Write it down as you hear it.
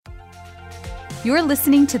You're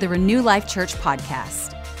listening to the Renew Life Church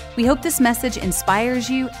podcast. We hope this message inspires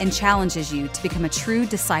you and challenges you to become a true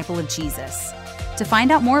disciple of Jesus. To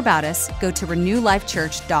find out more about us, go to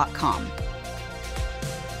renewlifechurch.com.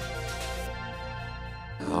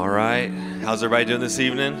 All right. How's everybody doing this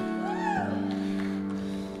evening?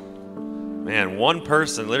 Man, one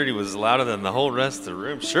person literally was louder than the whole rest of the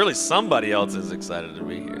room. Surely somebody else is excited to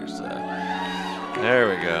be here. So there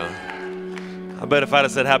we go. I bet if I'd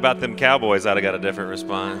have said, how about them Cowboys, I'd have got a different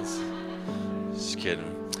response. Just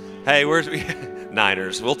kidding. Hey, where's we?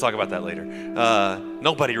 Niners. We'll talk about that later.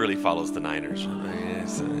 Nobody really follows the Niners.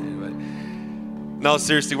 No,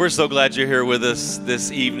 seriously, we're so glad you're here with us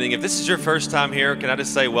this evening. If this is your first time here, can I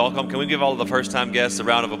just say welcome? Can we give all of the first-time guests a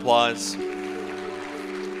round of applause?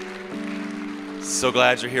 So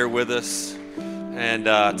glad you're here with us. And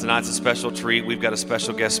tonight's a special treat. We've got a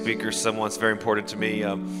special guest speaker, someone that's very important to me.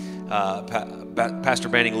 Pastor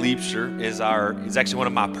Banning Liebscher is he's actually one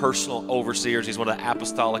of my personal overseers. He's one of the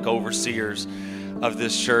apostolic overseers of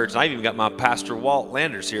this church. And I even got my pastor Walt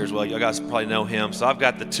Landers here as well. You guys probably know him. So I've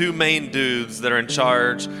got the two main dudes that are in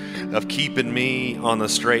charge of keeping me on the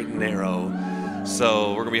straight and narrow.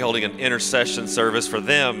 So we're going to be holding an intercession service for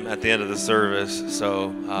them at the end of the service.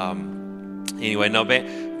 So anyway, no,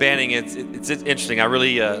 Banning, it's interesting. I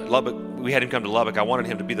really, Lubbock, we had him come to Lubbock. I wanted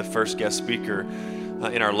him to be the first guest speaker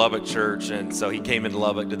in our Lubbock church, and so he came into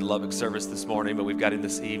Lubbock, did the Lubbock service this morning, but we've got him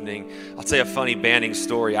this evening. I'll tell you a funny Banning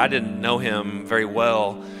story. I didn't know him very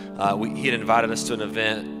well. He had invited us to an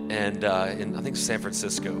event and in, I think, San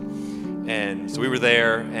Francisco, and so we were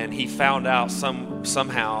there, and he found out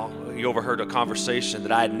somehow he overheard a conversation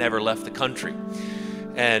that I had never left the country.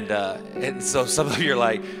 And so some of you are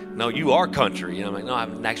like, no, you are country. And I'm like, no,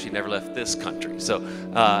 I've actually never left this country. So,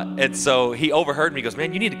 and so he overheard me. He goes,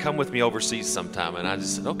 man, you need to come with me overseas sometime. And I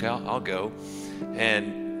just said, okay, I'll go.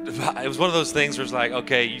 And it was one of those things where it's like,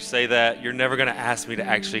 okay, you say that, you're never going to ask me to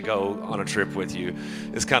actually go on a trip with you.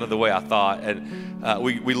 It's kind of the way I thought. And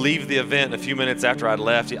we leave the event, and a few minutes after I'd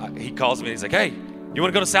left, he calls me and he's like, hey, you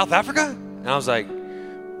want to go to South Africa? And I was like,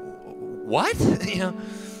 what?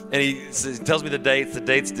 And he tells me the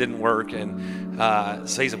dates didn't work, and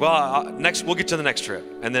so he said, well, we'll get you on the next trip.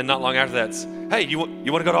 And then not long after that, hey, you want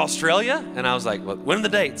to go to Australia? And I was like, well, when are the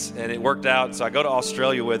dates? And it worked out, so I go to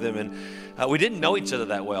Australia with him, and we didn't know each other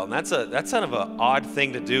that well. And that's kind of an odd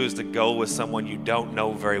thing to do, is to go with someone you don't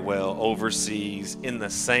know very well overseas in the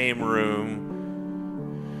same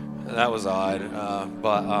room. That was odd,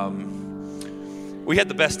 but we had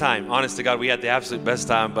the best time. Honest to God, we had the absolute best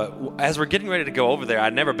time. But as we're getting ready to go over there,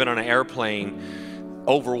 I'd never been on an airplane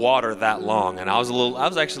over water that long, and I was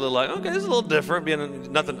actually a little like, okay, this is a little different,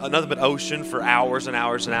 being nothing but ocean for hours and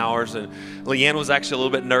hours and hours. And Leanne was actually a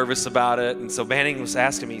little bit nervous about it, and so Banning was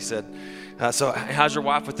asking me. He said, "So how's your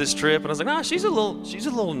wife with this trip?" And I was like, "No, she's a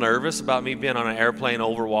little nervous about me being on an airplane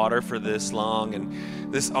over water for this long."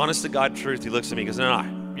 And this honest to God truth, he looks at me and goes, "No,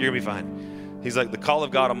 you're gonna be fine." He's like, the call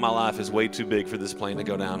of God on my life is way too big for this plane to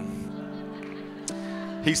go down.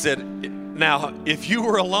 He said, now, if you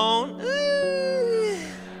were alone,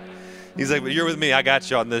 he's like, but you're with me, I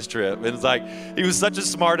got you on this trip. And it's like, he was such a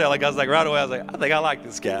smart aleck. I was like, right away, I was like, I think I like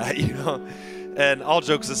this guy, And all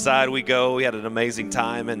jokes aside, we had an amazing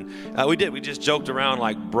time. And we just joked around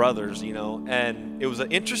like brothers, And it was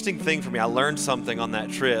an interesting thing for me. I learned something on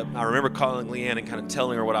that trip. I remember calling Leanne and kind of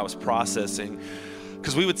telling her what I was processing.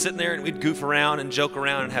 Because we would sit in there and we'd goof around and joke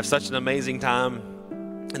around and have such an amazing time.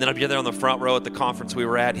 And then I'd be there on the front row at the conference we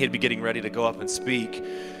were at. He'd be getting ready to go up and speak.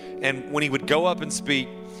 And when he would go up and speak,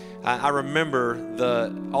 I remember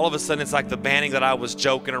all of a sudden it's like the Banning that I was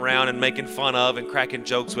joking around and making fun of and cracking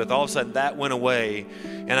jokes with. All of a sudden that went away.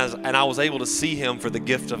 And I was able to see him for the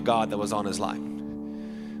gift of God that was on his life.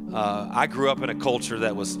 I grew up in a culture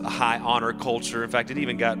that was a high honor culture. In fact, it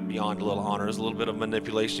even got beyond a little honor. It was a little bit of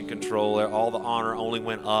manipulation, control. All the honor only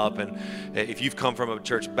went up. And if you've come from a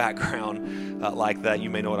church background like that, you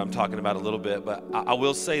may know what I'm talking about a little bit. But I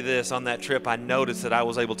will say this, on that trip, I noticed that I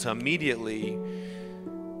was able to immediately,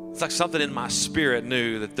 it's like something in my spirit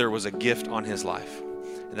knew that there was a gift on his life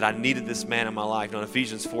and that I needed this man in my life. Now, in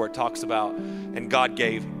Ephesians 4, it talks about, and God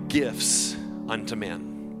gave gifts unto men.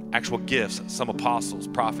 Actual gifts, some apostles,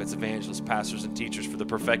 prophets, evangelists, pastors, and teachers for the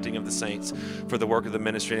perfecting of the saints, for the work of the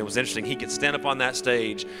ministry. And it was interesting. He could stand up on that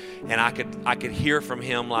stage, and I could hear from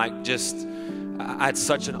him like just I had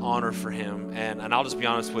such an honor for him, and I'll just be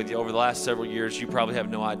honest with you, over the last several years, you probably have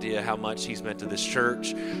no idea how much he's meant to this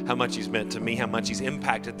church, how much he's meant to me, how much he's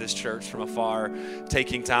impacted this church from afar,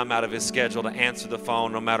 taking time out of his schedule to answer the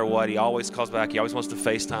phone no matter what. He always calls back. He always wants to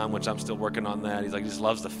FaceTime, which I'm still working on that. He's like, he just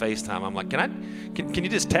loves the FaceTime. I'm like, can you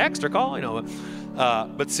just text or call? You know,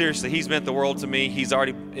 But seriously, he's meant the world to me. He's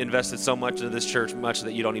already invested so much into this church, much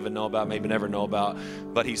that you don't even know about, maybe never know about.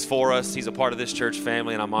 But he's for us. He's a part of this church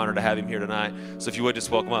family, and I'm honored to have him here tonight. So if you would,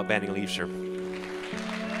 just welcome up Banning Liebscher.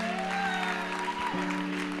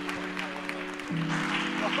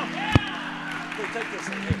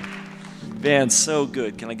 Man, so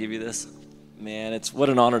good. Can I give you this? Man, it's what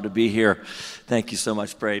an honor to be here. Thank you so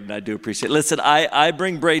much, Braden. I do appreciate it. Listen, I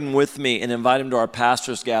bring Braden with me and invite him to our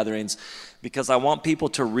pastors' gatherings because I want people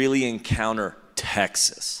to really encounter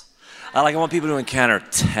Texas. I want people to encounter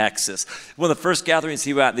Texas. One of the first gatherings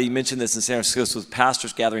he went, he mentioned this in San Francisco, was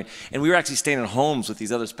pastors gathering, and we were actually staying in homes with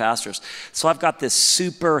these other pastors. So I've got this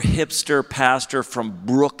super hipster pastor from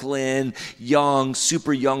Brooklyn,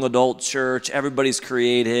 super young adult church. Everybody's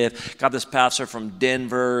creative. Got this pastor from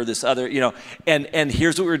Denver, this other, and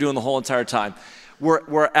here's what we were doing the whole entire time.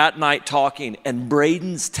 We're at night talking, and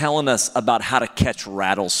Braden's telling us about how to catch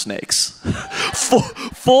rattlesnakes.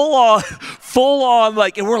 full on,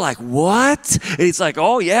 and we're like, what? And he's like,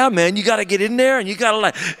 oh yeah, man, you got to get in there, and you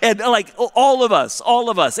got to all of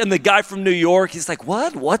us. And the guy from New York, he's like,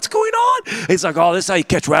 what's going on? And he's like, oh, this is how you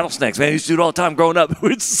catch rattlesnakes, man. He used to do it all the time growing up.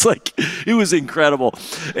 It was incredible.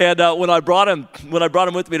 And when I brought him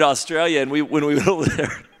with me to Australia, and when we went over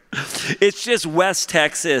there. It's just West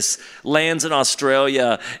Texas, lands in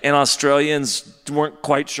Australia, and Australians weren't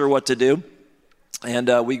quite sure what to do. And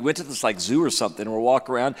we went to this zoo or something, and we're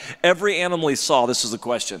walking around. Every animal he saw, this was the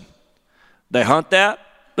question. They hunt that?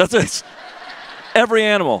 That's it. Every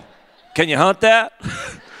animal. Can you hunt that?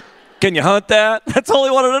 Can you hunt that? That's all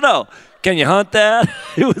he wanted to know. Can you hunt that?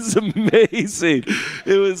 It was amazing.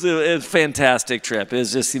 It was a fantastic trip. It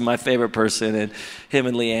was just my favorite person, and him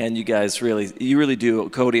and Leanne, you really do,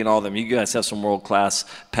 Cody and all of them, you guys have some world-class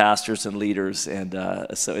pastors and leaders, and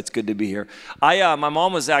so it's good to be here. My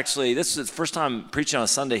mom was actually, this is the first time preaching on a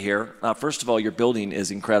Sunday here. First of all, your building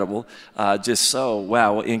is incredible. Just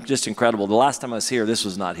incredible. The last time I was here, this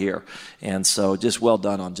was not here, and so just well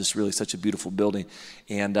done on just really such a beautiful building.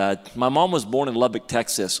 And my mom was born in Lubbock,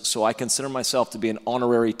 Texas, so I consider myself to be an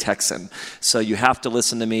honorary Texan. So you have to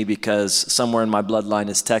listen to me because somewhere in my bloodline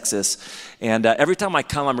is Texas. And every time I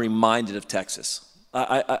come, I'm reminded of Texas.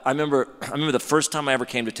 I remember the first time I ever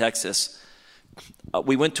came to Texas.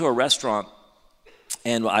 We went to a restaurant,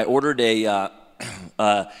 and I ordered a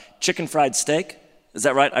chicken fried steak. Is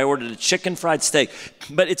that right? I ordered a chicken fried steak.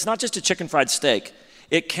 But it's not just a chicken fried steak.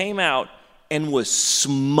 It came out and was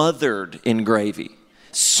smothered in gravy.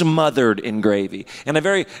 And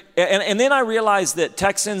then I realized that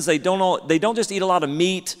Texans, they don't just eat a lot of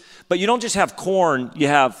meat, but you don't just have corn, you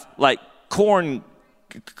have corn,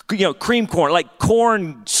 cream corn,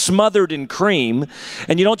 corn smothered in cream.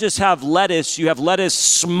 And you don't just have lettuce, you have lettuce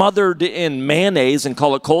smothered in mayonnaise and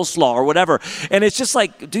call it coleslaw or whatever. And it's just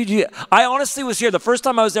dude, I honestly was here, the first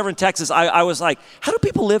time I was ever in Texas, I was like, how do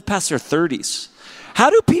people live past their 30s? How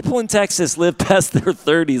do people in Texas live past their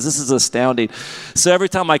 30s? This is astounding. So every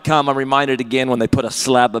time I come, I'm reminded again when they put a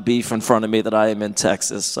slab of beef in front of me that I am in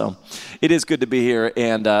Texas. So it is good to be here,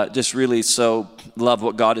 and just really so love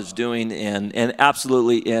what God is doing, and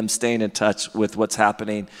absolutely am staying in touch with what's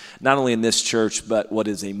happening, not only in this church, but what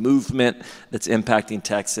is a movement that's impacting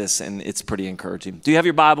Texas, and it's pretty encouraging. Do you have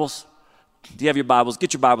your Bibles? Do you have your Bibles?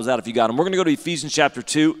 Get your Bibles out if you got them. We're going to go to Ephesians chapter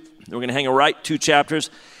 2. We're going to hang a right 2 chapters.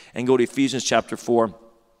 And go to Ephesians chapter 4.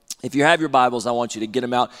 If you have your Bibles, I want you to get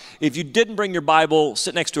them out. If you didn't bring your Bible,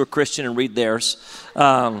 sit next to a Christian and read theirs.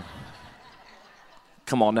 Come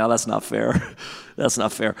on now, that's not fair. That's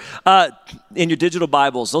not fair. In your digital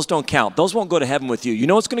Bibles, those don't count. Those won't go to heaven with you. You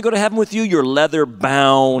know what's going to go to heaven with you? Your leather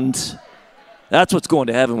bound. That's what's going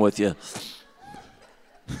to heaven with you.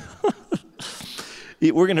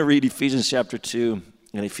 We're going to read Ephesians chapter 2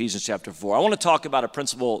 and Ephesians chapter 4. I want to talk about a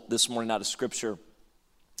principle this morning out of Scripture.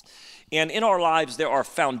 And in our lives, there are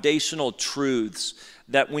foundational truths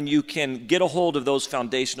that when you can get a hold of those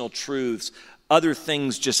foundational truths, other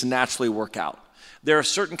things just naturally work out. There are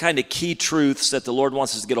certain kind of key truths that the Lord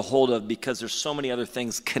wants us to get a hold of because there's so many other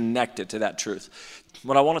things connected to that truth.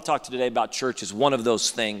 What I want to talk to today about church is one of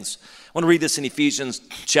those things. I want to read this in Ephesians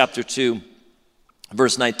chapter 2,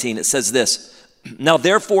 verse 19. It says this, "Now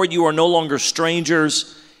therefore you are no longer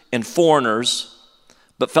strangers and foreigners,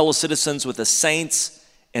 but fellow citizens with the saints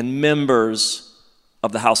and members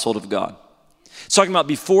of the household of God." It's talking about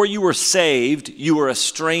before you were saved, you were a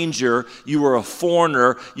stranger, you were a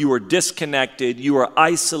foreigner, you were disconnected, you were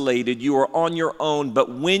isolated, you were on your own.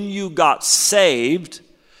 But when you got saved,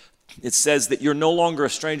 it says that you're no longer a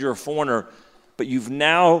stranger or foreigner, but you've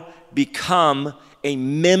now become a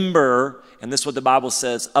member, and this is what the Bible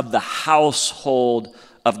says, of the household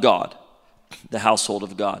of God. The household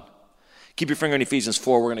of God. Keep your finger on Ephesians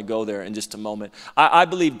 4. We're going to go there in just a moment. I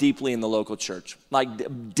believe deeply in the local church, like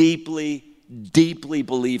deeply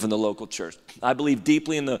believe in the local church. I believe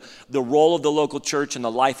deeply in the role of the local church in the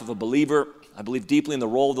life of a believer. I believe deeply in the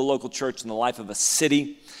role of the local church in the life of a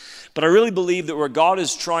city. But I really believe that where God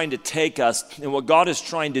is trying to take us and what God is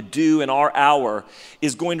trying to do in our hour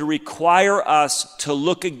is going to require us to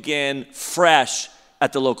look again fresh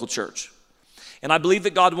at the local church. And I believe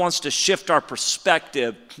that God wants to shift our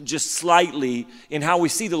perspective just slightly in how we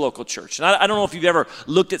see the local church. And I don't know if you've ever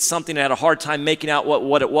looked at something and had a hard time making out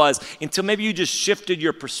what it was until maybe you just shifted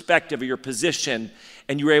your perspective or your position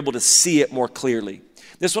and you were able to see it more clearly.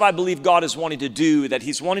 This is what I believe God is wanting to do, that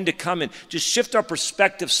he's wanting to come and just shift our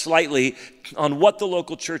perspective slightly on what the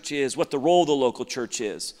local church is, what the role of the local church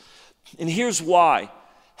is. And here's why.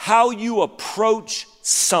 How you approach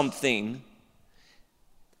something,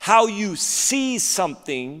 how you see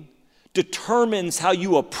something determines how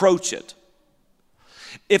you approach it.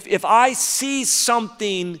 If I see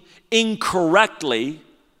something incorrectly,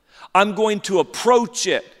 I'm going to approach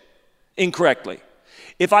it incorrectly.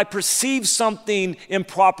 If I perceive something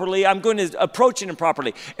improperly, I'm going to approach it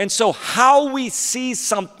improperly. And so how we see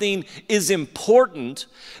something is important,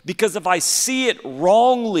 because if I see it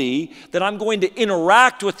wrongly, then I'm going to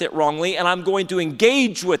interact with it wrongly and I'm going to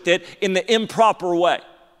engage with it in the improper way.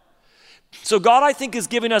 So God, I think, is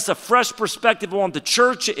giving us a fresh perspective on what the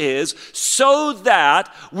church is so that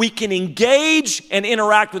we can engage and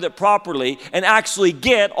interact with it properly and actually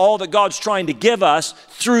get all that God's trying to give us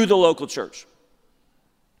through the local church.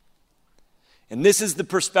 And this is the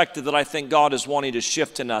perspective that I think God is wanting to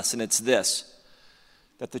shift in us, and it's this: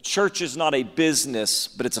 that the church is not a business,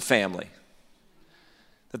 but it's a family.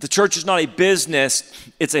 That the church is not a business,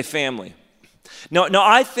 it's a family. Now,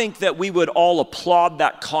 I think that we would all applaud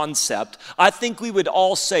that concept. I think we would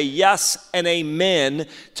all say yes and amen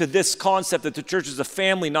to this concept that the church is a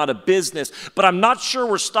family, not a business. But I'm not sure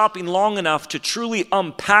we're stopping long enough to truly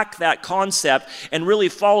unpack that concept and really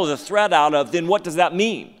follow the thread out of, then what does that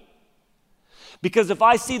mean? Because if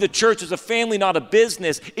I see the church as a family, not a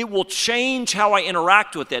business, it will change how I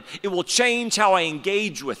interact with it. It will change how I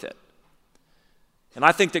engage with it. And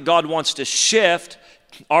I think that God wants to shift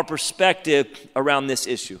our perspective around this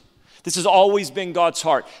issue. This has always been God's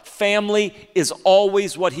heart. Family is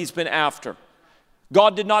always what he's been after.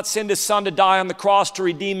 God did not send his son to die on the cross to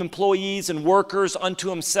redeem employees and workers unto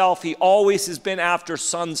himself. He always has been after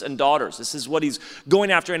sons and daughters. This is what he's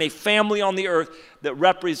going after, in a family on the earth that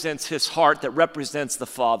represents his heart, that represents the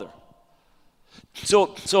Father.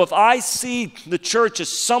 So if I see the church as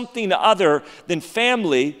something other than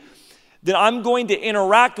family, then I'm going to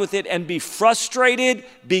interact with it and be frustrated,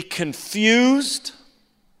 be confused,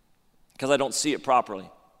 because I don't see it properly.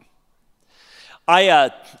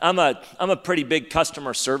 I'm a pretty big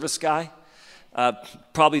customer service guy,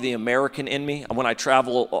 probably the American in me. When I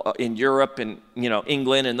travel in Europe and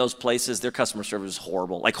England and those places, their customer service is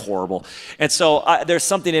horrible. And so there's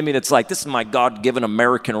something in me that's like, this is my God-given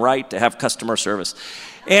American right to have customer service.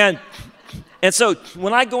 And so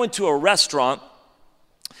when I go into a restaurant,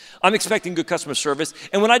 I'm expecting good customer service.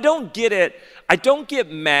 And when I don't get it, I don't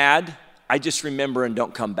get mad. I just remember and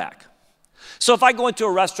don't come back. So if I go into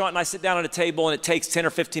a restaurant and I sit down at a table and it takes 10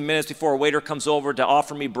 or 15 minutes before a waiter comes over to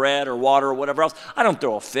offer me bread or water or whatever else, I don't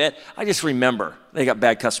throw a fit. I just remember they got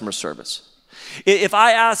bad customer service. If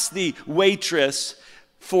I ask the waitress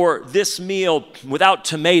for this meal without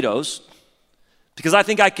tomatoes, because I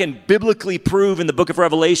think I can biblically prove in the book of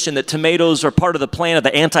Revelation that tomatoes are part of the plan of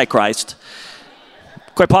the Antichrist,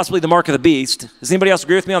 quite possibly the mark of the beast. Does anybody else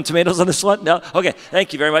agree with me on tomatoes on this one? No? Okay,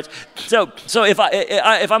 thank you very much. So if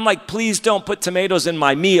I'm like, please don't put tomatoes in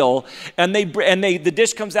my meal, and the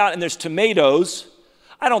dish comes out and there's tomatoes,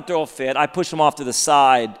 I don't throw a fit. I push them off to the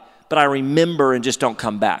side, but I remember and just don't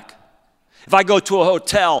come back. If I go to a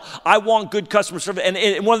hotel, I want good customer service.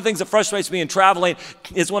 And one of the things that frustrates me in traveling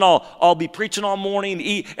is when I'll be preaching all morning,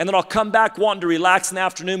 eat, and then I'll come back wanting to relax in the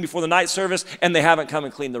afternoon before the night service, and they haven't come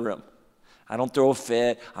and cleaned the room. I don't throw a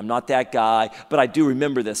fit. I'm not that guy, but I do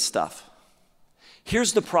remember this stuff.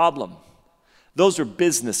 Here's the problem. Those are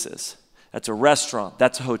businesses. That's a restaurant.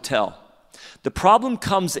 That's a hotel. The problem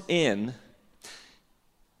comes in.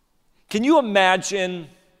 Can you imagine?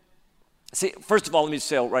 See, first of all, let me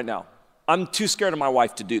say right now, I'm too scared of my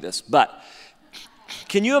wife to do this, but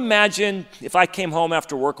can you imagine if I came home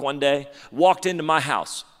after work one day, walked into my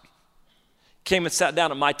house, came and sat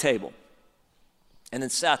down at my table, and then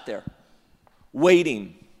sat there,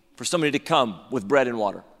 waiting for somebody to come with bread and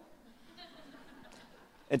water.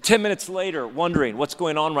 And 10 minutes later, wondering what's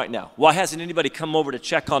going on right now. Why hasn't anybody come over to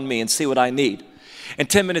check on me and see what I need? And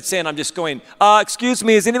 10 minutes in, I'm just going, excuse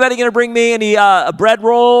me, is anybody going to bring me any bread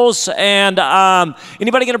rolls? And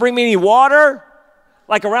anybody going to bring me any water?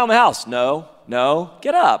 Like around the house. No,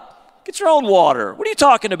 get up. Get your own water. What are you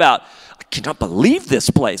talking about? I cannot believe this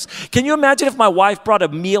place. Can you imagine if my wife brought a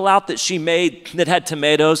meal out that she made that had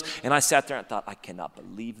tomatoes, and I sat there and thought, I cannot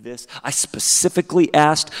believe this. I specifically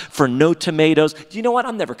asked for no tomatoes. Do you know what?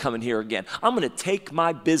 I'm never coming here again. I'm going to take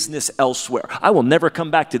my business elsewhere. I will never come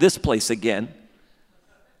back to this place again.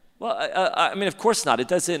 Well, I mean, of course not. It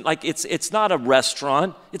doesn't, like, it's not a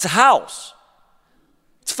restaurant. It's a house.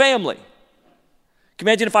 It's family. Can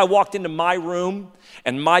you imagine if I walked into my room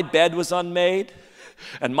and my bed was unmade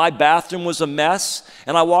and my bathroom was a mess,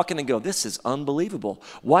 and I walk in and go, this is unbelievable.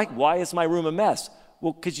 Why is my room a mess?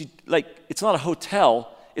 Well, because it's not a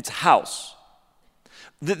hotel, it's a house.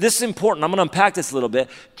 This is important. I'm going to unpack this a little bit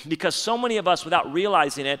because so many of us, without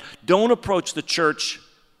realizing it, don't approach the church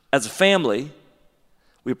as a family.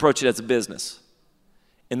 We approach it as a business.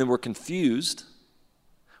 And then we're confused.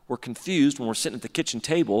 We're confused when we're sitting at the kitchen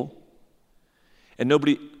table and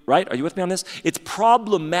nobody, right? Are you with me on this? It's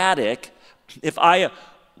problematic if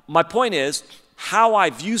my point is, how I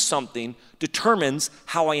view something determines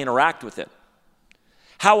how I interact with it.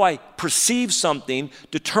 How I perceive something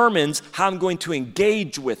determines how I'm going to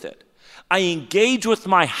engage with it. I engage with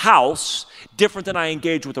my house different than I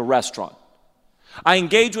engage with a restaurant. I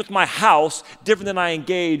engage with my house different than I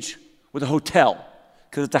engage with a hotel,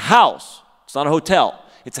 because it's a house. It's not a hotel.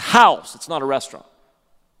 It's a house. It's not a restaurant.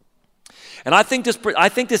 And I think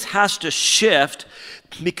this has to shift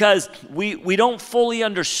because we don't fully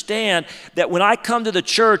understand that when I come to the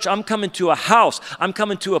church, I'm coming to a house. I'm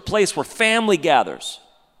coming to a place where family gathers.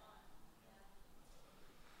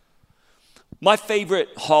 My favorite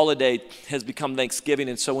holiday has become Thanksgiving,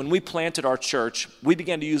 and so when we planted our church, we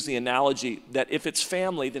began to use the analogy that if it's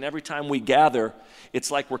family, then every time we gather, it's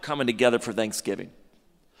like we're coming together for Thanksgiving.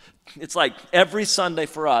 It's like every Sunday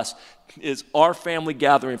for us is our family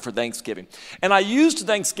gathering for Thanksgiving. And I used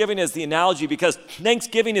Thanksgiving as the analogy because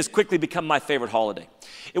Thanksgiving has quickly become my favorite holiday.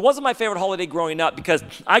 It wasn't my favorite holiday growing up because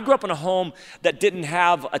I grew up in a home that didn't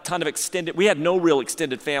have a ton of we had no real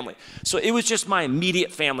extended family. So it was just my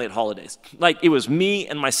immediate family at holidays. Like it was me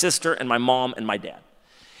and my sister and my mom and my dad.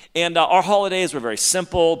 And our holidays were very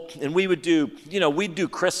simple. And we'd do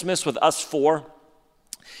Christmas with us four.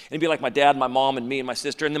 And it'd be like my dad, my mom, and me and my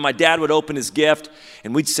sister. And then my dad would open his gift,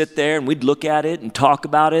 and we'd sit there, and we'd look at it and talk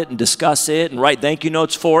about it and discuss it and write thank you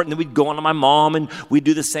notes for it. And then we'd go on to my mom, and we'd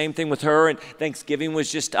do the same thing with her. And Thanksgiving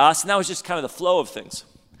was just us, and that was just kind of the flow of things.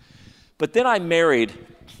 But then I married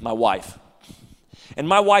my wife. And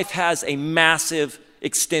my wife has a massive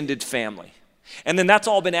extended family. And then that's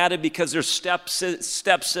all been added because there's step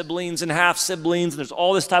siblings and half siblings, and there's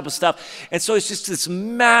all this type of stuff. And so it's just this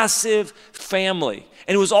massive family.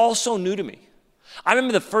 And it was all so new to me. I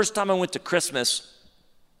remember the first time I went to Christmas,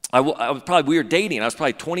 we were dating, I was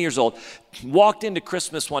probably 20 years old, walked into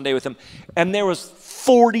Christmas one day with him, and there was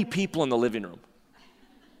 40 people in the living room.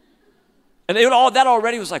 And that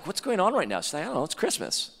already was like, what's going on right now? She's like, I don't know, it's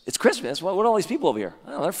Christmas. It's Christmas. What are all these people over here?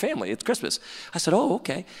 Oh, they're family. It's Christmas. I said, oh,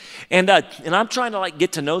 okay. And I'm trying to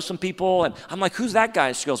get to know some people. And I'm like, who's that guy?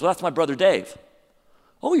 And she goes, well, that's my brother Dave.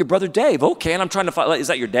 Oh, your brother Dave. Okay. And I'm trying to find, is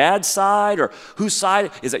that your dad's side? Or whose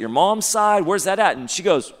side? Is that your mom's side? Where's that at? And she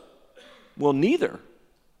goes, well, neither. I'm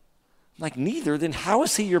like, neither? Then how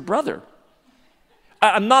is he your brother?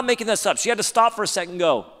 I'm not making this up. She had to stop for a second and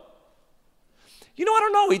go, I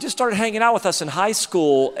don't know. He just started hanging out with us in high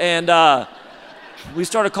school, and we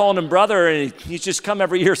started calling him brother, and he's just come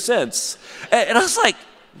every year since. And I was like,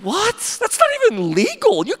 what? That's not even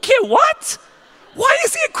legal. You can't, what? Why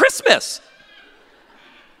is he at Christmas?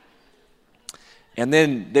 And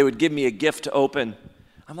then they would give me a gift to open.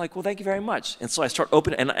 I'm like, well, thank you very much. And so I start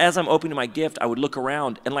opening, and as I'm opening my gift, I would look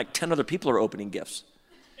around, and 10 other people are opening gifts.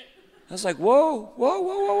 I was like,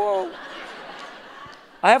 whoa.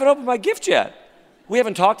 I haven't opened my gift yet. We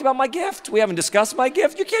haven't talked about my gift. We haven't discussed my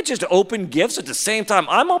gift. You can't just open gifts at the same time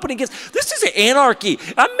I'm opening gifts. This is anarchy.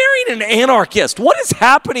 I'm marrying an anarchist. What is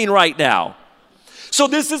happening right now? So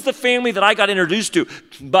this is the family that I got introduced to.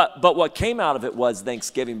 But what came out of it was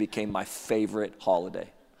Thanksgiving became my favorite holiday.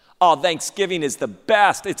 Oh, Thanksgiving is the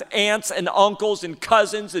best. It's aunts and uncles and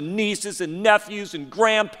cousins and nieces and nephews and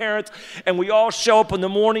grandparents, and we all show up in the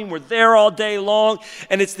morning. We're there all day long,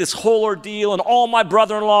 and it's this whole ordeal. And all my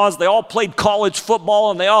brother-in-laws, they all played college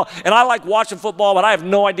football, and I like watching football, but I have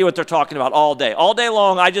no idea what they're talking about all day. All day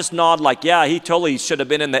long, I just nod like, yeah, he totally should have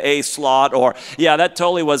been in the A slot, or yeah, that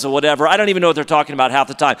totally was a whatever. I don't even know what they're talking about half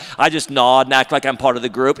the time. I just nod and act like I'm part of the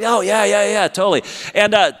group. Oh, yeah, totally.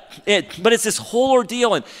 And but it's this whole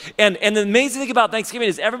ordeal, and the amazing thing about Thanksgiving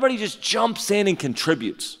is everybody just jumps in and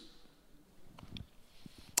contributes.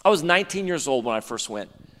 I was 19 years old when I first went,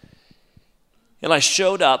 and I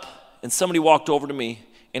showed up, and somebody walked over to me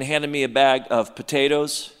and handed me a bag of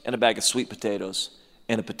potatoes and a bag of sweet potatoes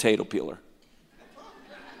and a potato peeler.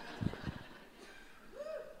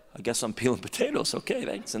 I guess I'm peeling potatoes. Okay,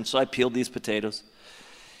 thanks. And so I peeled these potatoes,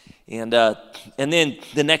 and then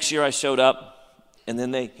the next year I showed up. And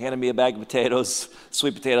then they handed me a bag of potatoes,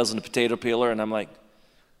 sweet potatoes, and a potato peeler. And I'm like,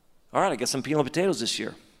 all right, I guess I'm peeling potatoes this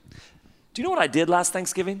year. Do you know what I did last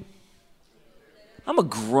Thanksgiving? I'm a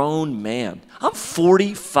grown man. I'm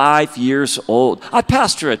 45 years old. I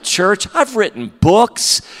pastor a church. I've written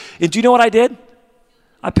books. And do you know what I did?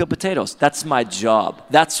 I peel potatoes. That's my job.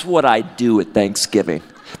 That's what I do at Thanksgiving.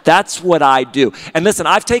 That's what I do. And listen,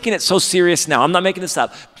 I've taken it so serious now. I'm not making this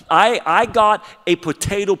up. I got a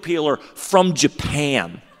potato peeler from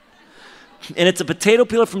Japan. And it's a potato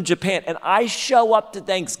peeler from Japan. And I show up to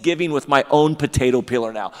Thanksgiving with my own potato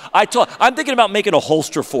peeler now. I'm thinking about making a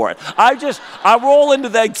holster for it. I roll into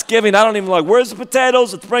Thanksgiving. I don't even like, where's the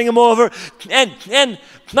potatoes? Let's bring them over. And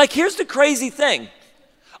like, here's the crazy thing.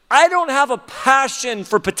 I don't have a passion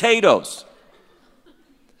for potatoes.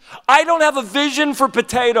 I don't have a vision for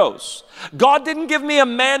potatoes. God didn't give me a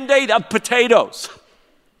mandate of potatoes.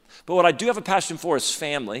 But what I do have a passion for is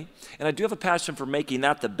family, and I do have a passion for making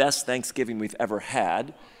that the best Thanksgiving we've ever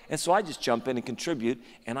had. And so I just jump in and contribute,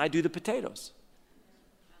 and I do the potatoes.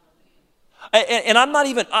 And I'm not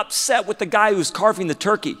even upset with the guy who's carving the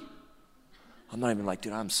turkey. I'm not even like,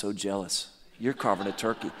 dude, I'm so jealous. You're carving a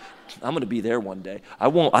turkey. I'm going to be there one day.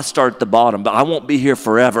 I start at the bottom, but I won't be here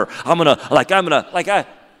forever.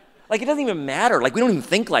 It doesn't even matter. Like, we don't even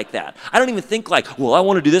think like that. I don't even think like, well, I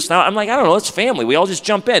want to do this now. I'm like, I don't know, it's family. We all just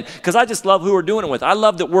jump in because I just love who we're doing it with. I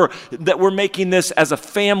love that we're making this as a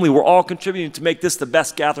family. We're all contributing to make this the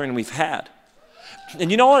best gathering we've had. And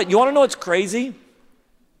you know what? You want to know what's crazy?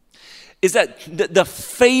 Is that the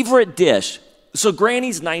favorite dish, so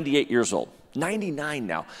Granny's 98 years old, 99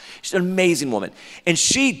 now. She's an amazing woman. And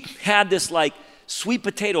she had this like sweet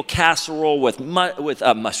potato casserole with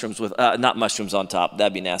mushrooms, not mushrooms on top,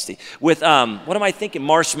 that'd be nasty. With, what am I thinking?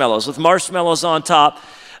 Marshmallows, with marshmallows on top.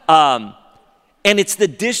 And it's the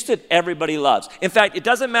dish that everybody loves. In fact, it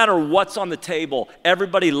doesn't matter what's on the table,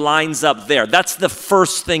 everybody lines up there. That's the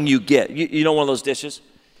first thing you get. You know one of those dishes?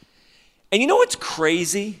 And you know what's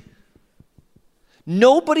crazy?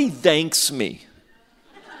 Nobody thanks me.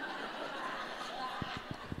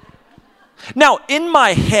 Now, in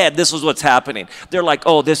my head, this is what's happening. They're like,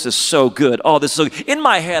 oh, this is so good. Oh, this is so good. In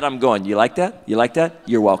my head, I'm going, you like that? You like that?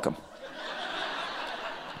 You're welcome.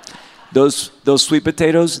 Those sweet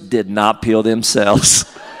potatoes did not peel themselves.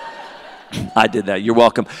 I did that. You're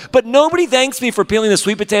welcome. But nobody thanks me for peeling the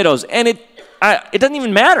sweet potatoes, and it doesn't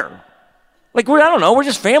even matter. Like, I don't know. We're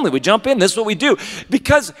just family. We jump in. This is what we do.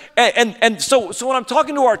 Because, so when I'm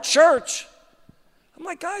talking to our church, I'm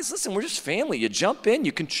like, guys, listen, we're just family. You jump in,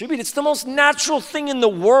 you contribute. It's the most natural thing in the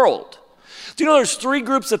world. Do you know there's 3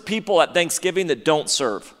 groups of people at Thanksgiving that don't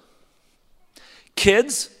serve?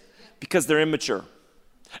 Kids, because they're immature.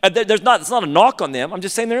 It's not a knock on them. I'm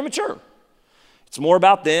just saying they're immature. It's more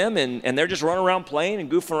about them, and they're just running around playing and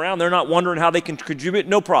goofing around. They're not wondering how they can contribute.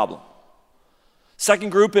 No problem. Second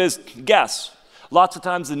group is guests. Lots of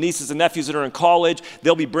times the nieces and nephews that are in college,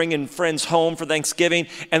 they'll be bringing friends home for Thanksgiving.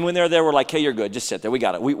 And when they're there, we're like, hey, you're good. Just sit there. We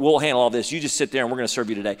got it. We'll handle all this. You just sit there and we're going to serve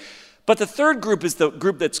you today. But the third group is the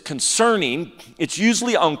group that's concerning. It's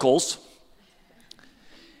usually uncles.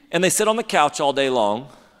 And they sit on the couch all day long.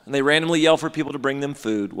 And they randomly yell for people to bring them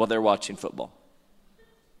food while they're watching football.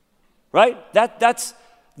 Right? That's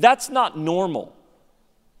not normal.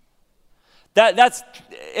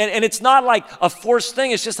 And it's not like a forced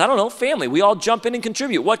thing. It's just, I don't know, family. We all jump in and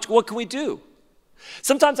contribute. What can we do?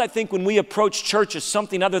 Sometimes I think when we approach church as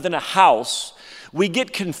something other than a house, we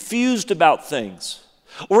get confused about things.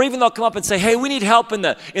 Or even they'll come up and say, hey, we need help in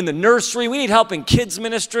the nursery. We need help in kids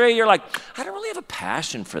ministry. You're like, I don't really have a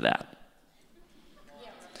passion for that.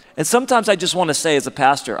 And sometimes I just want to say as a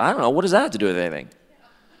pastor, I don't know, what does that have to do with anything?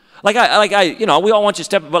 we all want you to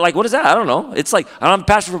step, but like, what is that? I don't know. It's like, I don't have a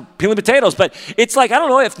passion for peeling potatoes, but it's like, I don't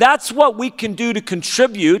know if that's what we can do to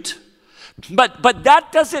contribute, but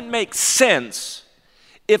that doesn't make sense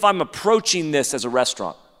if I'm approaching this as a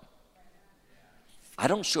restaurant. I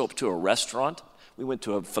don't show up to a restaurant. We went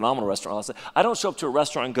to a phenomenal restaurant last night. I don't show up to a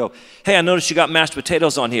restaurant and go, hey, I noticed you got mashed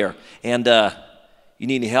potatoes on here, and you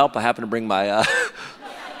need any help? I happen to bring my...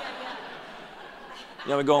 You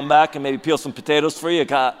want me going back and maybe peel some potatoes for you?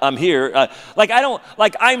 I'm here.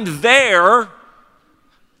 I'm there,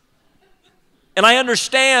 and I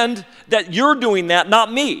understand that you're doing that,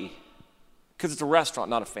 not me, because it's a restaurant,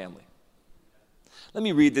 not a family. Let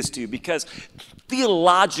me read this to you, because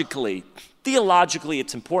theologically,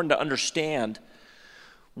 it's important to understand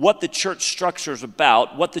what the church structure is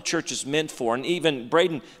about, what the church is meant for. And even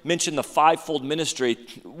Braden mentioned the fivefold ministry.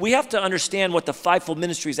 We have to understand what the fivefold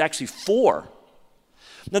ministry is actually for.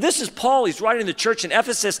 Now, this is Paul. He's writing to the church in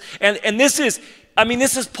Ephesus, and this is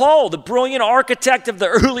Paul, the brilliant architect of the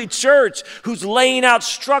early church, who's laying out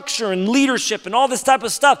structure and leadership and all this type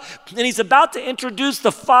of stuff. And he's about to introduce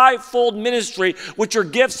the fivefold ministry, which are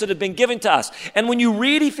gifts that have been given to us. And when you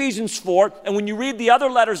read Ephesians 4, and when you read the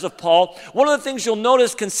other letters of Paul, one of the things you'll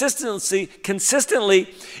notice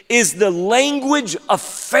consistently is the language of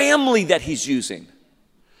family that he's using.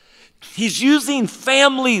 He's using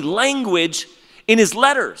family language in his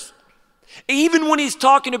letters. Even when he's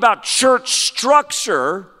talking about church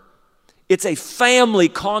structure, it's a family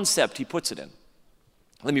concept he puts it in.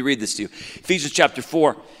 Let me read this to you. Ephesians chapter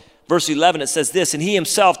 4, verse 11, it says this, and he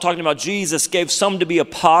himself, talking about Jesus, gave some to be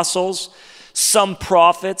apostles, some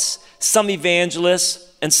prophets, some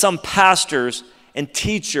evangelists, and some pastors and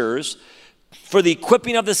teachers for the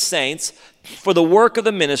equipping of the saints, for the work of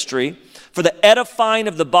the ministry, for the edifying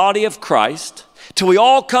of the body of Christ, till we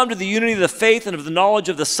all come to the unity of the faith and of the knowledge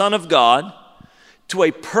of the Son of God, to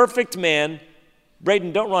a perfect man.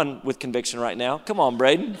 Braden, don't run with conviction right now. Come on,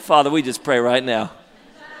 Braden. Father, we just pray right now.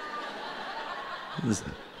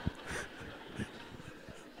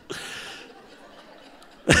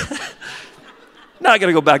 Now I got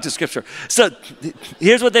to go back to Scripture. So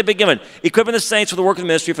here's what they've been given. Equipping the saints for the work of the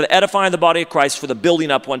ministry, for the edifying of the body of Christ, for the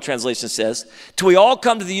building up, one translation says, till we all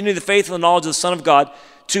come to the unity of the faith and the knowledge of the Son of God,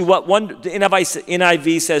 to what one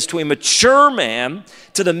NIV says, to a mature man,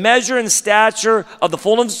 to the measure and stature of the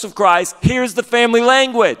fullness of Christ. Here's the family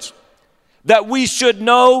language. That we should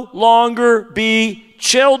no longer be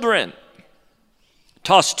children,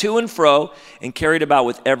 tossed to and fro and carried about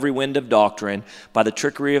with every wind of doctrine by the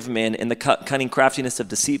trickery of men and the cunning craftiness of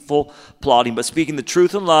deceitful plotting. But speaking the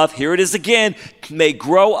truth in love, here it is again, may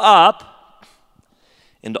grow up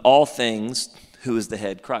into all things, who is the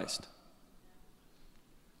head, Christ.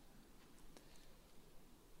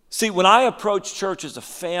 See, when I approach church as a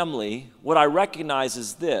family, what I recognize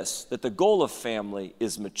is this, that the goal of family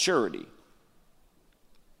is maturity.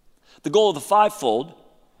 The goal of the fivefold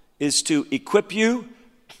is to equip you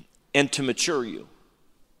and to mature you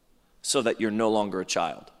so that you're no longer a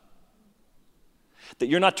child. That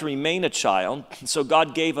you're not to remain a child, so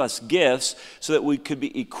God gave us gifts so that we could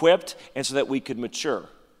be equipped and so that we could mature.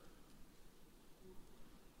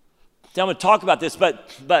 Now I'm going to talk about this, but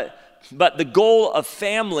the goal of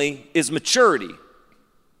family is maturity.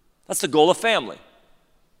 That's the goal of family.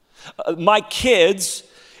 My kids,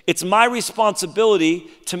 it's my responsibility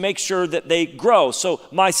to make sure that they grow. So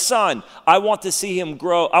my son, I want to see him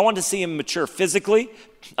grow. I want to see him mature physically.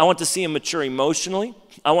 I want to see him mature emotionally.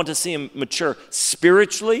 I want to see him mature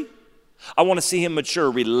spiritually. I want to see him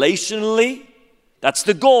mature relationally. That's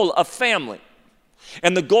the goal of family.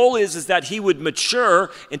 And the goal is that he would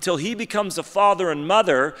mature until he becomes a father and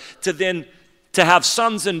mother, to have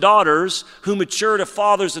sons and daughters who mature to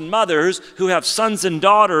fathers and mothers, who have sons and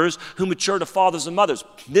daughters who mature to fathers and mothers.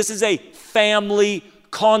 This is a family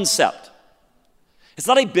concept. It's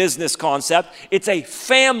not a business concept, it's a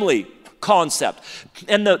family concept.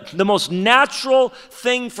 And the most natural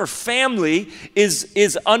thing for family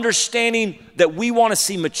is understanding that we want to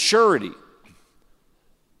see maturity.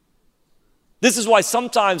 This is why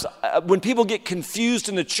sometimes when people get confused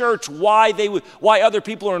in the church, why other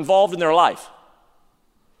people are involved in their life.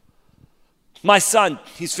 My son,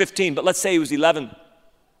 he's 15, but let's say he was 11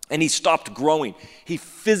 and he stopped growing. He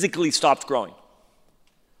physically stopped growing.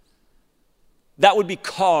 That would be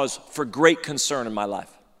cause for great concern in my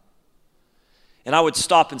life. And I would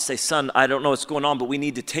stop and say, son, I don't know what's going on, but we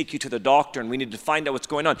need to take you to the doctor and we need to find out what's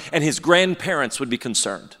going on. And his grandparents would be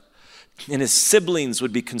concerned. and his siblings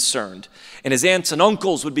would be concerned, and his aunts and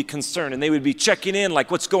uncles would be concerned, and they would be checking in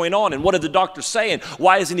like, what's going on, and what did the doctor say, and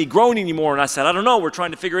why isn't he growing anymore? And I said, I don't know, we're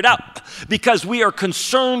trying to figure it out, because we are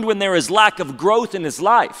concerned when there is lack of growth in his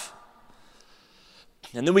life.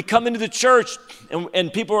 And then we come into the church,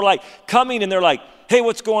 and people are like coming, and they're like, hey,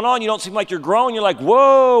 what's going on? You don't seem like you're growing. You're like,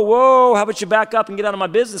 whoa, how about you back up and get out of my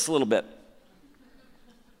business a little bit?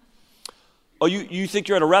 Oh, you think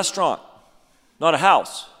you're at a restaurant, not a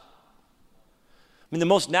house. I mean, the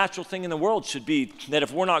most natural thing in the world should be that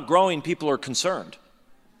if we're not growing, people are concerned.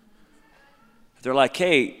 They're like,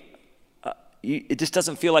 hey, it just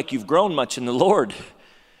doesn't feel like you've grown much in the Lord.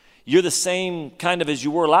 You're the same kind of as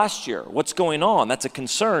you were last year. What's going on? That's a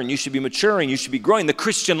concern. You should be maturing. You should be growing. The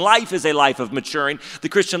Christian life is a life of maturing. The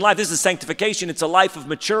Christian life, this is sanctification. It's a life of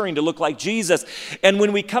maturing to look like Jesus. And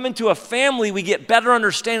when we come into a family, we get better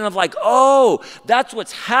understanding of like, oh, that's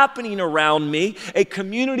what's happening around me. A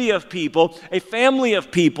community of people, a family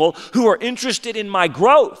of people who are interested in my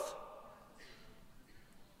growth.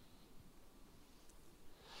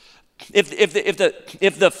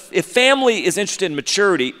 If family is interested in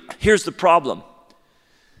maturity, here's the problem.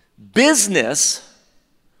 Business,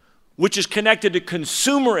 which is connected to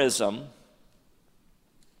consumerism,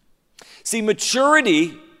 see,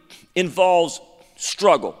 maturity involves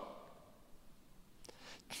struggle.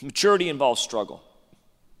 Maturity involves struggle.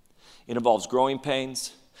 It involves growing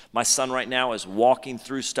pains. My son right now is walking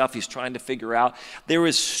through stuff he's trying to figure out. There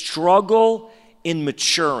is struggle in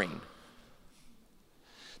maturing.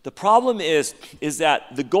 The problem is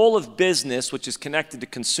that the goal of business, which is connected to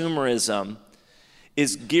consumerism,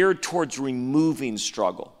 is geared towards removing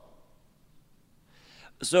struggle.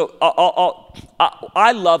 So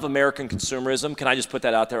I love American consumerism. Can I just put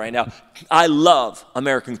that out there right now? I love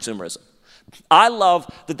American consumerism. I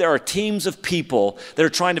love that there are teams of people that are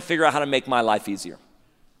trying to figure out how to make my life easier.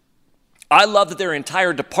 I love that there are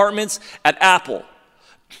entire departments at Apple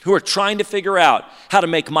who are trying to figure out how to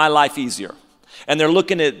make my life easier. And they're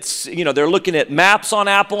looking at maps on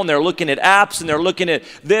Apple, and they're looking at apps, and they're looking at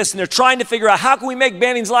this, and they're trying to figure out how can we make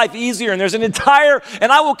Banning's life easier. And there's and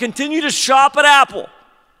I will continue to shop at Apple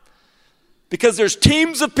because there's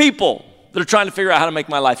teams of people that are trying to figure out how to make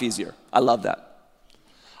my life easier. I love that.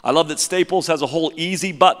 I love that Staples has a whole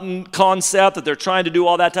easy button concept, that they're trying to do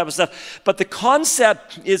all that type of stuff. But the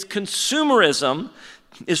concept is consumerism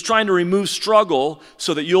is trying to remove struggle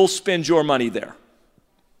so that you'll spend your money there.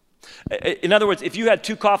 In other words, if you had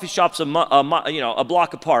two coffee shops a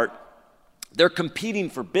block apart, they're competing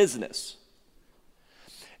for business.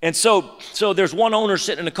 And so there's one owner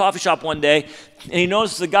sitting in a coffee shop one day, and he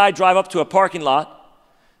notices a guy drive up to a parking lot.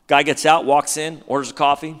 Guy gets out, walks in, orders a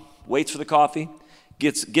coffee, waits for the coffee,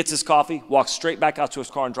 gets his coffee, walks straight back out to his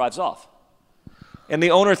car and drives off. And the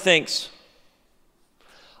owner thinks,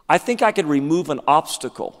 I think I could remove an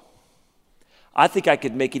obstacle. I think I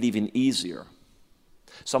could make it even easier.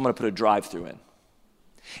 So I'm going to put a drive-through in.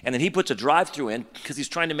 And then he puts a drive-through in because he's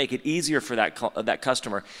trying to make it easier for that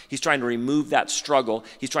customer. He's trying to remove that struggle.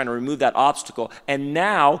 He's trying to remove that obstacle. And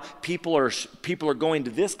now people are going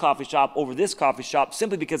to this coffee shop over this coffee shop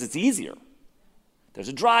simply because it's easier. There's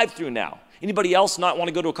a drive-through now. Anybody else not want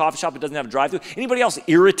to go to a coffee shop that doesn't have a drive-through? Anybody else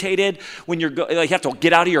irritated when you have to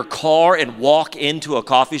get out of your car and walk into a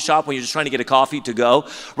coffee shop when you're just trying to get a coffee to go?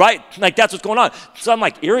 Right? Like that's what's going on. So I'm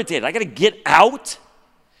like irritated. I got to get out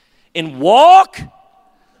and walk?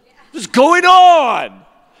 What's going on?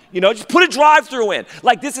 Just put a drive-through in.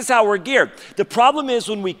 Like this is how we're geared. The problem is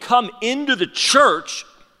when we come into the church,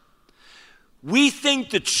 we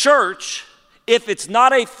think the church, if it's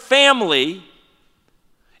not a family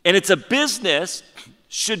and it's a business,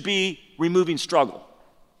 should be removing struggle.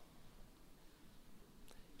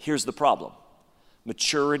 Here's the problem.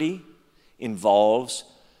 Maturity involves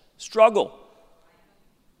struggle.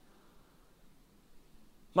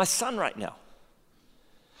 My son right now,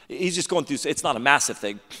 he's just going through, it's not a massive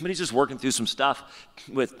thing, but he's just working through some stuff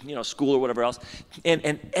with, school or whatever else.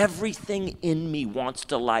 And everything in me wants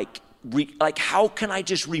to like, how can I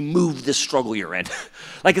just remove this struggle you're in?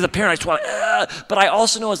 Like as a parent, I just want but I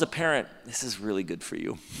also know as a parent, this is really good for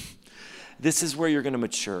you. This is where you're going to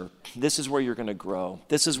mature. This is where you're going to grow.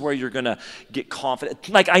 This is where you're going to get confident.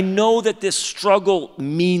 Like I know that this struggle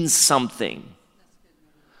means something.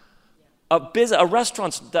 A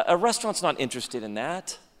restaurant's not interested in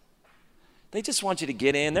that. They just want you to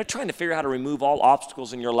get in. They're trying to figure out how to remove all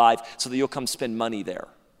obstacles in your life so that you'll come spend money there.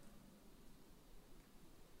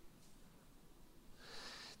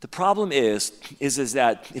 The problem is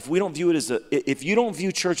that if we don't view it if you don't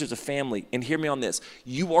view church as a family, and hear me on this,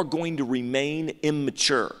 you are going to remain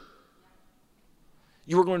immature.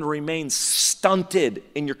 You are going to remain stuck stunted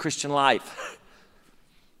in your Christian life.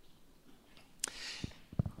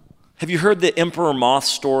 Have you heard the emperor moth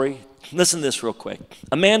story? Listen to this real quick.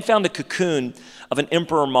 A man found a cocoon of an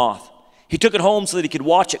emperor moth. He took it home so that he could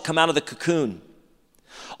watch it come out of the cocoon.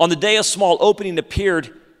 On the day a small opening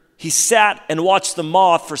appeared, he sat and watched the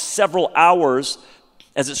moth for several hours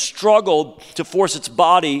as it struggled to force its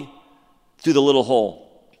body through the little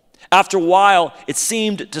hole. After a while, it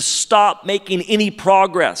seemed to stop making any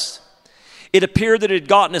progress. It appeared that it had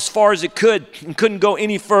gotten as far as it could and couldn't go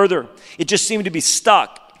any further. It just seemed to be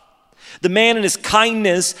stuck. The man in his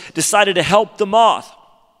kindness decided to help the moth.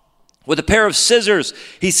 With a pair of scissors,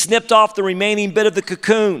 he snipped off the remaining bit of the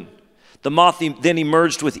cocoon. The moth then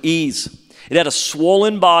emerged with ease. It had a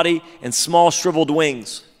swollen body and small shriveled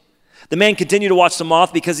wings. The man continued to watch the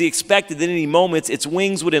moth because he expected that in any moments its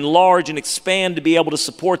wings would enlarge and expand to be able to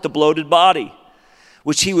support the bloated body,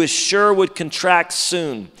 which he was sure would contract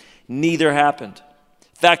soon. Neither happened.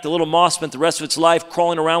 In fact, the little moth spent the rest of its life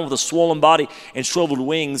crawling around with a swollen body and shriveled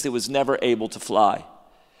wings. It was never able to fly.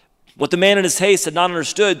 What the man in his haste had not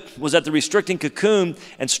understood was that the restricting cocoon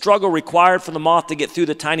and struggle required for the moth to get through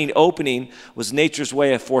the tiny opening was nature's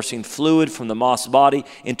way of forcing fluid from the moth's body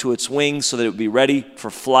into its wings so that it would be ready for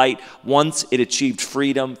flight once it achieved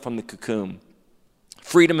freedom from the cocoon.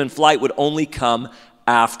 Freedom and flight would only come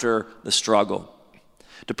after the struggle.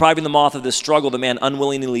 Depriving the moth of this struggle, the man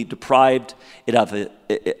unwillingly deprived it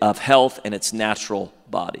of health and its natural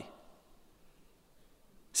body.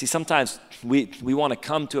 See, sometimes we want to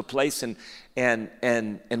come to a place and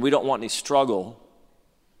we don't want any struggle.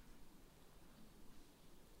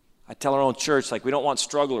 I tell our own church, like, we don't want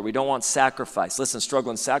struggle or we don't want sacrifice. Listen,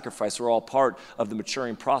 struggle and sacrifice are all part of the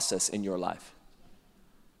maturing process in your life.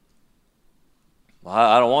 Well,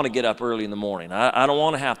 I don't want to get up early in the morning. I don't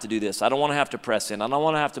want to have to do this. I don't want to have to press in. I don't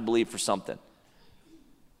want to have to believe for something.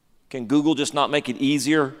 Can Google just not make it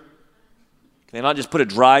easier? Can they not just put a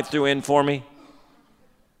drive-through in for me?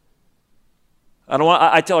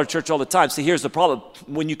 I tell our church all the time, see, here's the problem.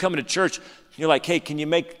 When you come into church, you're like, hey, can you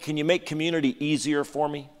make community easier for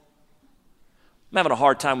me? I'm having a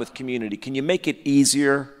hard time with community. Can you make it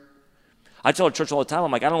easier? I tell our church all the time,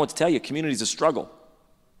 I'm like, I don't know what to tell you. Community is a struggle.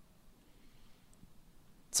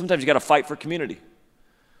 Sometimes you got to fight for community.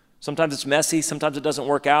 Sometimes it's messy. Sometimes it doesn't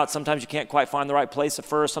work out. Sometimes you can't quite find the right place at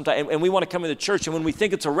first. And we want to come into church, and when we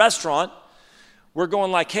think it's a restaurant, we're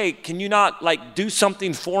going like, hey, can you not like do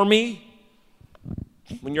something for me?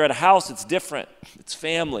 When you're at a house, it's different. It's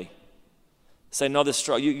family. Say, no, this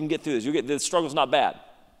struggle, you can get through this. The struggle's not bad.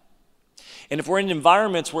 And if we're in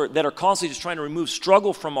environments that are constantly just trying to remove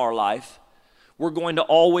struggle from our life, we're going to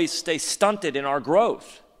always stay stunted in our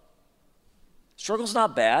growth. Struggle's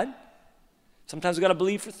not bad. Sometimes we got to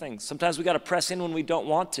believe for things. Sometimes we got to press in when we don't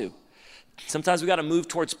want to. Sometimes we got to move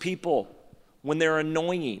towards people when they're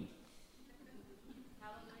annoying.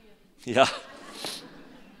 Yeah.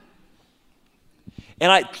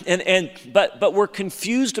 But we're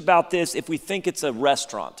confused about this if we think it's a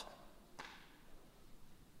restaurant.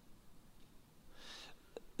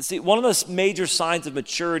 See, one of the major signs of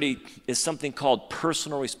maturity is something called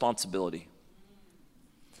personal responsibility.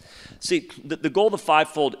 See, the goal of the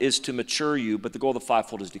fivefold is to mature you, but the goal of the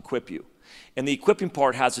fivefold is to equip you. And the equipping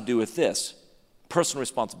part has to do with this, personal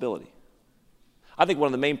responsibility. I think one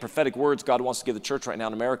of the main prophetic words God wants to give the church right now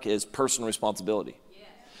in America is personal responsibility. Yes.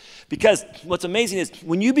 Because what's amazing is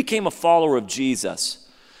when you became a follower of Jesus,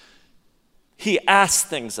 he asked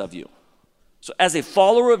things of you. So as a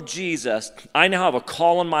follower of Jesus, I now have a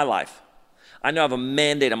call in my life. I now have a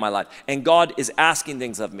mandate in my life, and God is asking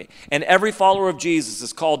things of me. And every follower of Jesus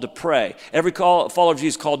is called to pray. Every follower of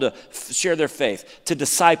Jesus is called to share their faith, to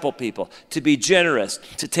disciple people, to be generous,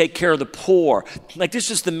 to take care of the poor. Like, this is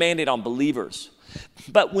just the mandate on believers.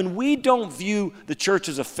 But when we don't view the church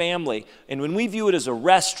as a family, and when we view it as a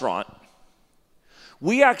restaurant,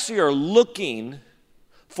 we actually are looking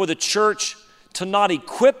for the church to not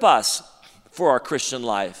equip us for our Christian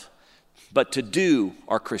life, but to do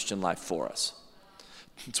our Christian life for us.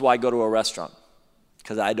 That's why I go to a restaurant,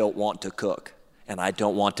 because I don't want to cook and I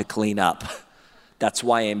don't want to clean up. That's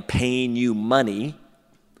why I'm paying you money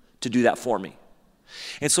to do that for me.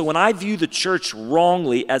 And so when I view the church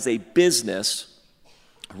wrongly as a business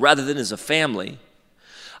rather than as a family,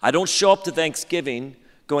 I don't show up to Thanksgiving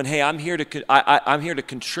going, hey, I'm here to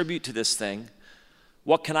contribute to this thing.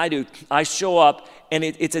 What can I do? I show up, and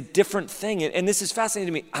it's a different thing. And this is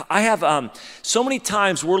fascinating to me. I have so many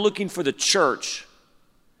times we're looking for the church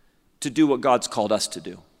to do what God's called us to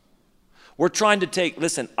do. We're trying to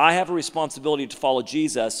listen, I have a responsibility to follow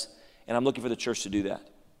Jesus, and I'm looking for the church to do that.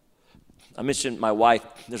 I mentioned my wife.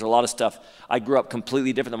 There's a lot of stuff. I grew up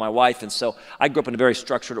completely different than my wife, and so I grew up in a very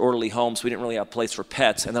structured, orderly home, so we didn't really have a place for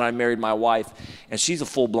pets. And then I married my wife, and she's a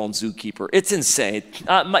full-blown zookeeper. It's insane.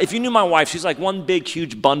 If you knew my wife, she's like one big,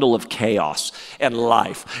 huge bundle of chaos and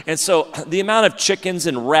life. And so the amount of chickens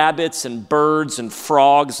and rabbits and birds and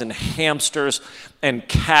frogs and hamsters and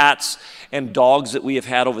cats and dogs that we have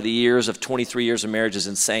had over the years of 23 years of marriage is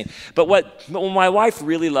insane. But what my wife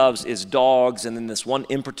really loves is dogs, and then this one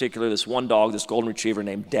in particular, this one dog, this golden retriever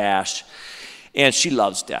named Dash, and she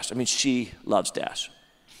loves Dash. I mean, she loves Dash.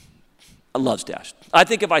 Loves Dash. I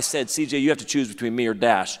think if I said, CJ, you have to choose between me or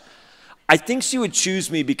Dash, I think she would choose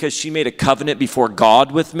me because she made a covenant before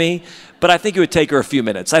God with me, but I think it would take her a few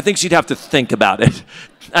minutes. I think she'd have to think about it.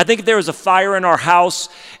 I think if there was a fire in our house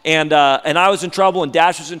and I was in trouble and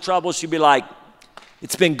Dash was in trouble, she'd be like,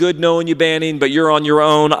 it's been good knowing you, Banning, but you're on your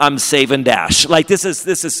own. I'm saving Dash. Like this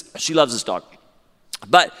is, she loves this dog.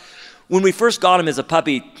 But when we first got him as a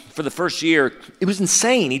puppy for the first year, it was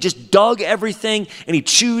insane. He just dug everything and he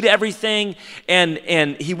chewed everything and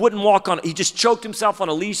he wouldn't walk on, he just choked himself on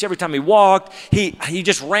a leash every time he walked. He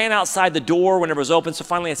just ran outside the door whenever it was open. So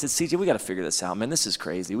finally I said, CJ, we got to figure this out, man. This is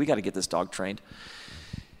crazy. We got to get this dog trained.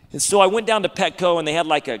 And so I went down to Petco and they had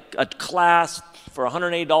like a class for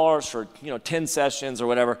 $180 for 10 sessions or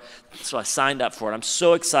whatever. So I signed up for it. I'm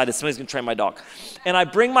so excited. Somebody's going to train my dog. And I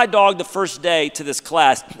bring my dog the first day to this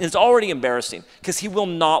class. And it's already embarrassing because he will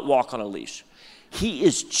not walk on a leash. He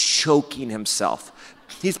is choking himself.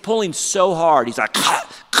 He's pulling so hard. He's like,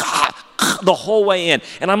 the whole way in.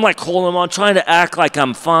 And I'm like holding him on, trying to act like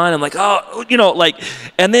I'm fine. I'm like,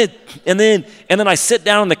 and then I sit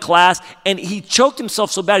down in the class and he choked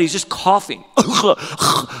himself so bad, he's just coughing.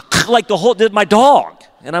 Like my dog.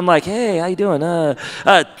 And I'm like, hey, how you doing? And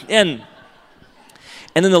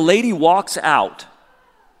then the lady walks out.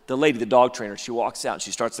 The dog trainer, she walks out and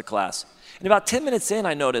she starts the class. And about 10 minutes in,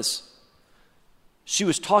 I notice she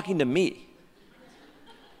was talking to me.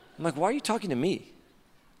 I'm like, why are you talking to me?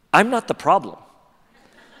 I'm not the problem.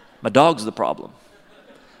 My dog's the problem.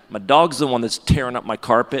 My dog's the one that's tearing up my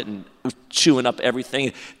carpet and chewing up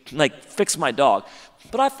everything. Like, fix my dog.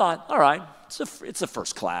 But I thought, all right, it's a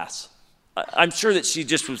first class. I'm sure that she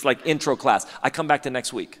just was like intro class. I come back the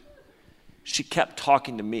next week. She kept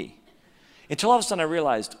talking to me. Until all of a sudden I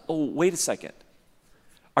realized, oh, wait a second.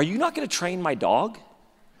 Are you not going to train my dog?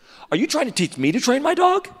 Are you trying to teach me to train my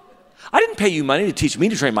dog? I didn't pay you money to teach me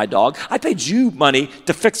to train my dog. I paid you money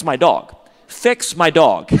to fix my dog. Fix my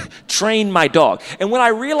dog. Train my dog. And when I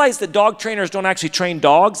realized that dog trainers don't actually train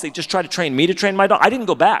dogs, they just try to train me to train my dog, I didn't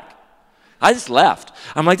go back. I just left.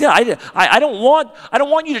 I'm like, yeah, I don't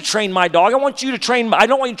want you to train my dog. I don't want you to train me. I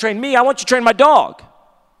want you to train my dog.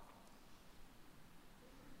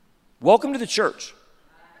 Welcome to the church.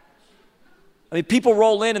 I mean, people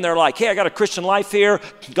roll in and they're like, hey, I got a Christian life here.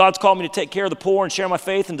 God's called me to take care of the poor and share my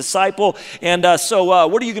faith and disciple. And so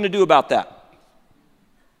what are you going to do about that?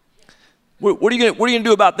 What are you going to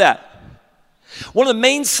do about that? One of the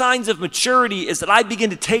main signs of maturity is that I begin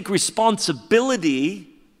to take responsibility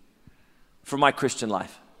for my Christian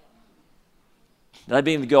life. That I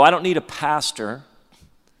begin to go, I don't need a pastor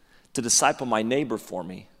to disciple my neighbor for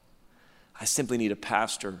me. I simply need a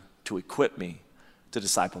pastor to equip me to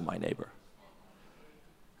disciple my neighbor.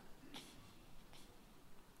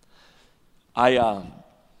 I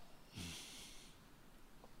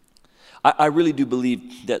really do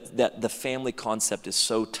believe that the family concept is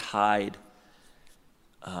so tied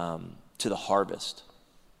to the harvest.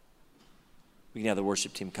 We can have the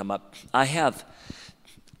worship team come up. I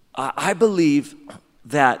believe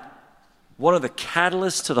that one of the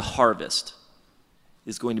catalysts to the harvest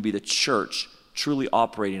is going to be the church truly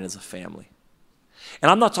operating as a family. And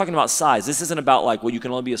I'm not talking about size. This isn't about like, well, you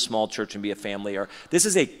can only be a small church and be a family. Or this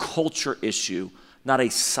is a culture issue, not a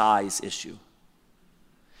size issue.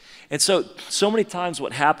 And so many times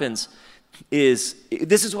what happens is,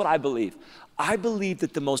 this is what I believe. I believe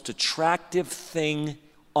that the most attractive thing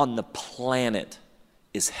on the planet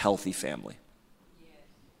is healthy family.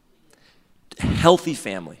 Healthy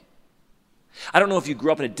family. I don't know if you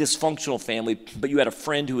grew up in a dysfunctional family, but you had a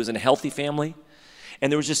friend who was in a healthy family.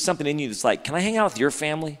 And there was just something in you that's like, can I hang out with your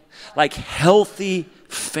family? Like, healthy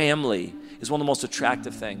family is one of the most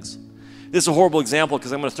attractive things. This is a horrible example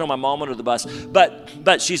because I'm going to throw my mom under the bus,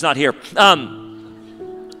 but she's not here.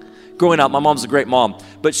 Growing up, my mom's a great mom,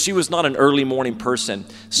 but she was not an early morning person.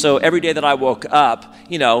 So every day that I woke up,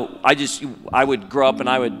 I would grow up and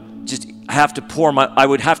I would just have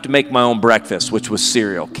to make my own breakfast, which was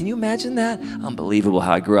cereal. Can you imagine that? Unbelievable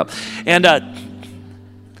how I grew up. And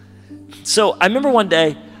so I remember one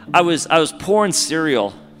day I was pouring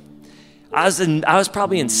cereal I was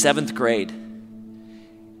probably in 7th grade.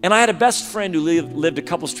 And I had a best friend who lived a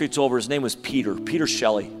couple streets over. His name was Peter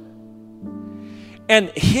Shelley. And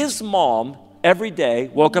his mom every day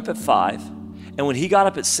woke up at 5, and when he got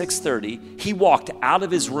up at 6:30, he walked out of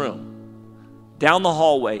his room, down the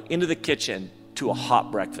hallway, into the kitchen to a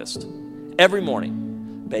hot breakfast. Every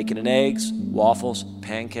morning, bacon and eggs, waffles,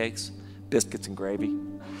 pancakes, biscuits and gravy.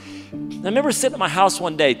 I remember sitting at my house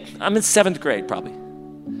one day, I'm in 7th grade probably,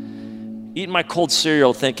 eating my cold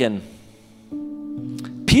cereal thinking,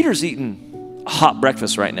 Peter's eating a hot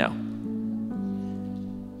breakfast right now.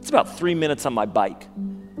 It's about 3 minutes on my bike.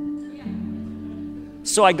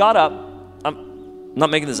 So I got up, I'm not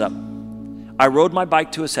making this up. I rode my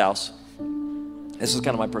bike to his house. This is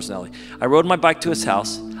kind of my personality. I rode my bike to his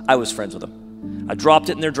house. I was friends with him. I dropped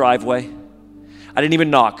it in their driveway. I didn't even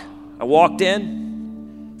knock. I walked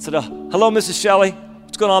in, said, hello, Mrs. Shelley.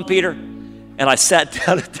 What's going on, Peter? And I sat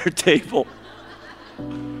down at their table.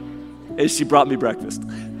 And she brought me breakfast.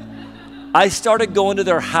 I started going to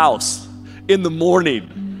their house in the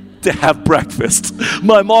morning to have breakfast.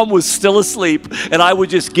 My mom was still asleep, and I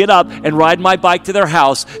would just get up and ride my bike to their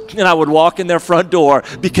house, and I would walk in their front door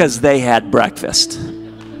because they had breakfast.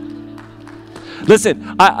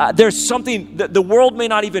 Listen, there's something that the world may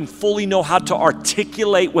not even fully know how to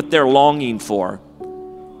articulate what they're longing for,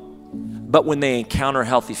 but when they encounter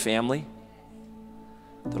healthy family,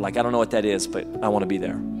 they're like, I don't know what that is, but I want to be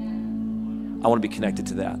there. I want to be connected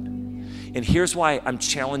to that. And here's why I'm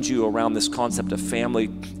challenging you around this concept of family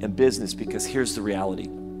and business, because here's the reality.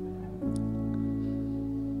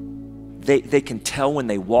 They can tell when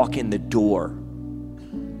they walk in the door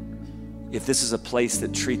if this is a place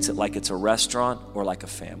that treats it like it's a restaurant or like a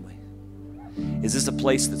family. Is this a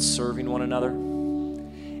place that's serving one another?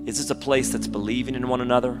 Is this a place that's believing in one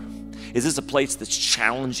another? Is this a place that's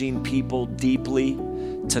challenging people deeply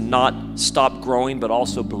to not stop growing but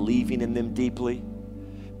also believing in them deeply?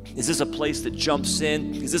 Is this a place that jumps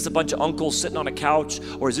in? Is this a bunch of uncles sitting on a couch?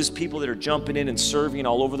 Or is this people that are jumping in and serving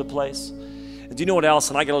all over the place? And do you know what else?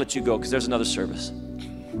 And I got to let you go because there's another service.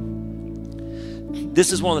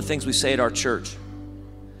 This is one of the things we say at our church.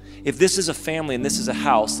 If this is a family and this is a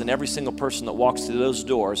house, then every single person that walks through those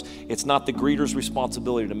doors, it's not the greeter's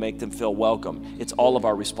responsibility to make them feel welcome. It's all of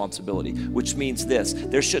our responsibility, which means this.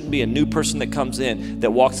 There shouldn't be a new person that comes in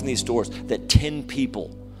that walks in these doors that 10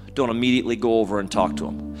 people don't immediately go over and talk to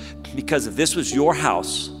them. Because if this was your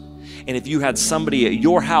house, and if you had somebody at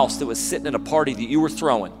your house that was sitting at a party that you were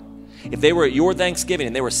throwing, if they were at your Thanksgiving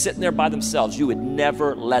and they were sitting there by themselves, you would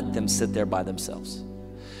never let them sit there by themselves.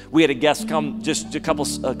 We had a guest come just a couple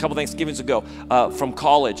Thanksgivings ago from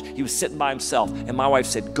college. He was sitting by himself, and my wife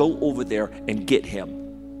said, go over there and get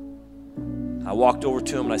him. I walked over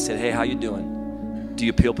to him and I said, hey, how you doing? Do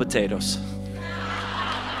you peel potatoes?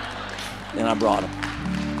 And I brought him.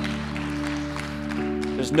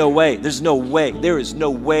 There is no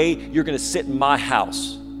way you're going to sit in my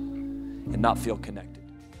house and not feel connected.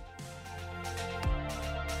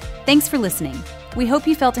 Thanks for listening. We hope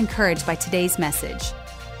you felt encouraged by today's message.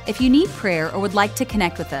 If you need prayer or would like to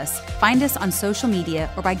connect with us, find us on social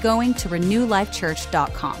media or by going to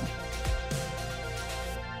renewlifechurch.com.